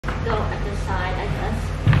go at the side, I guess.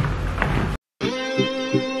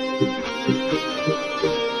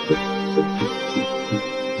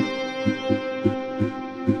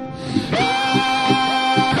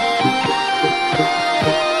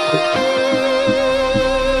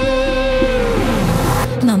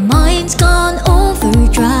 My mind's gone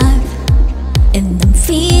overdrive, and I'm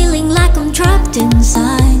feeling like I'm trapped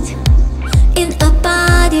inside, in a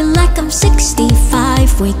body like I'm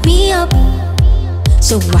 65. Wake me up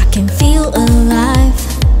so I can feel alive.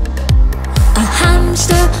 A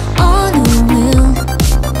hamster on a wheel,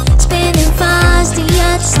 spinning fast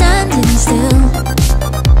yet standing still.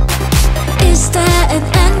 Is there an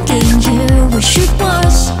end game here? Wish it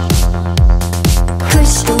was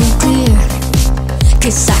crystal clear,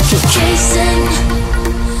 'cause I keep chasing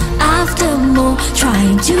after more,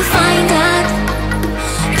 trying to find that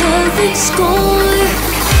perfect score.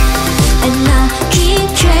 And I keep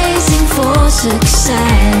chasing for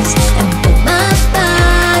success, but my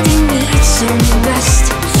body needs some rest.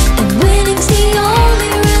 And winning's the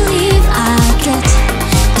only relief I get,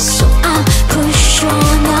 so I push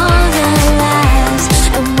on all the last.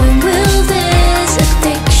 And when will this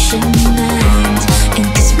addiction end? And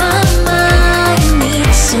 'cause my mind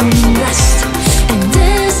needs some rest, and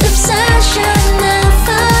this obsession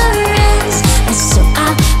never ends, and so I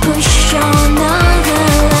push on all the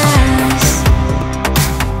last.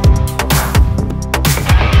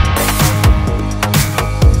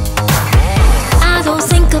 I don't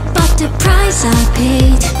think about the price I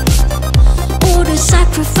paid, or the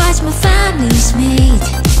sacrifice my family's made.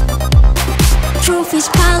 Trophies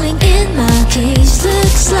piling in my case,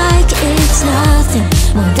 looks like it's nothing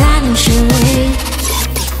more than a charade.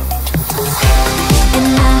 And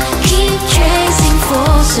I keep chasing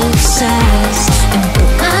for success,